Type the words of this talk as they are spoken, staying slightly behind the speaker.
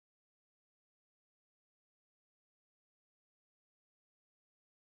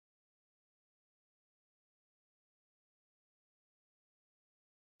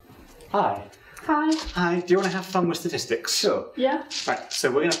Hi. Hi. Hi, do you want to have fun with statistics? Sure. Yeah. Right, so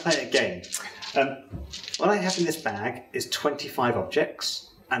we're going to play a game. What I have in this bag is 25 objects,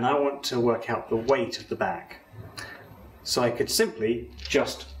 and I want to work out the weight of the bag. So I could simply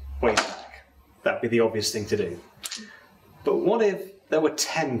just weigh the bag. That'd be the obvious thing to do. But what if there were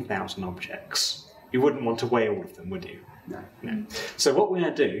 10,000 objects? You wouldn't want to weigh all of them, would you? No. So what we're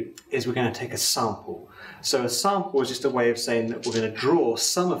going to do is we're going to take a sample. So a sample is just a way of saying that we're going to draw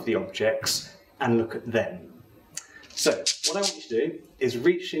some of the objects and look at them. So what I want you to do is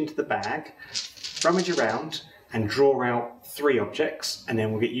reach into the bag, rummage around and draw out 3 objects, and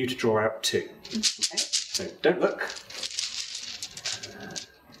then we'll get you to draw out 2. Okay? So don't look.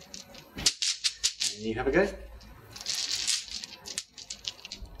 And you have a go.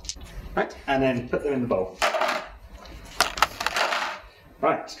 Right, and then put them in the bowl.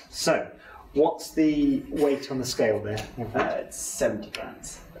 Right, so what's the weight on the scale there? It's 70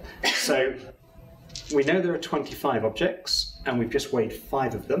 grams. So we know there are 25 objects and we've just weighed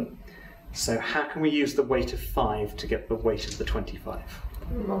 5 of them. So how can we use the weight of 5 to get the weight of the 25?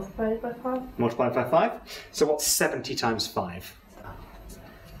 Multiply it by 5. Multiply by 5. So what's 70 times 5?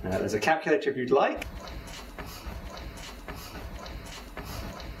 There's a calculator if you'd like.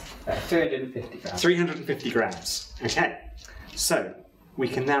 350 grams. 350 grams. Okay, so we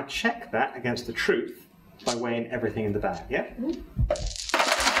can now check that against the truth by weighing everything in the bag, yeah?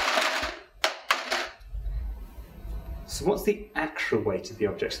 So what's the actual weight of the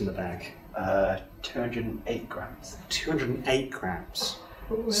objects in the bag? 208 grams. 208 grams.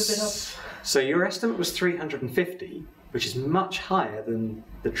 We're a bit off. So your estimate was 350, which is much higher than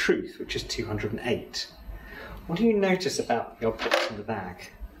the truth, which is 208. What do you notice about the objects in the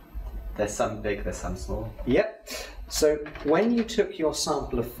bag? There's some big, there's some small. Yep. So when you took your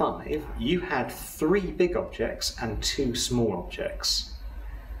sample of 5, you had 3 big objects and 2 small objects.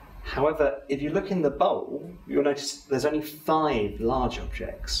 However, if you look in the bowl, you'll notice there's only 5 large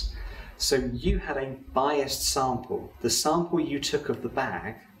objects. So you had a biased sample. The sample you took of the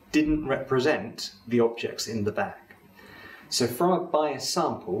bag didn't represent the objects in the bag. So from a biased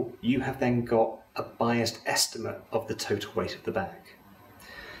sample, you have then got a biased estimate of the total weight of the bag.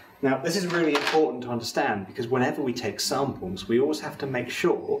 Now, this is really important to understand because whenever we take samples, we always have to make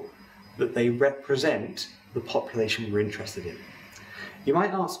sure that they represent the population we're interested in. You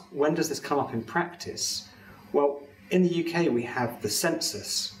might ask, when does this come up in practice? Well, in the UK we have the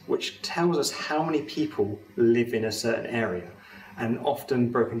census, which tells us how many people live in a certain area, and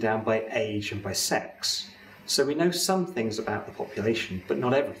often broken down by age and by sex. So we know some things about the population, but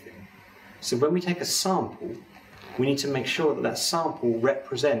not everything. So when we take a sample, we need to make sure that that sample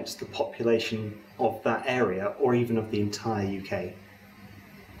represents the population of that area or even of the entire UK.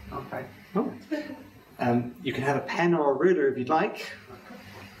 Okay. Oh. You can have a pen or a ruler if you'd like.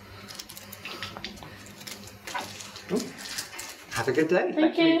 Oh. Have a good day.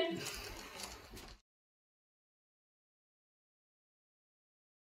 Thank you.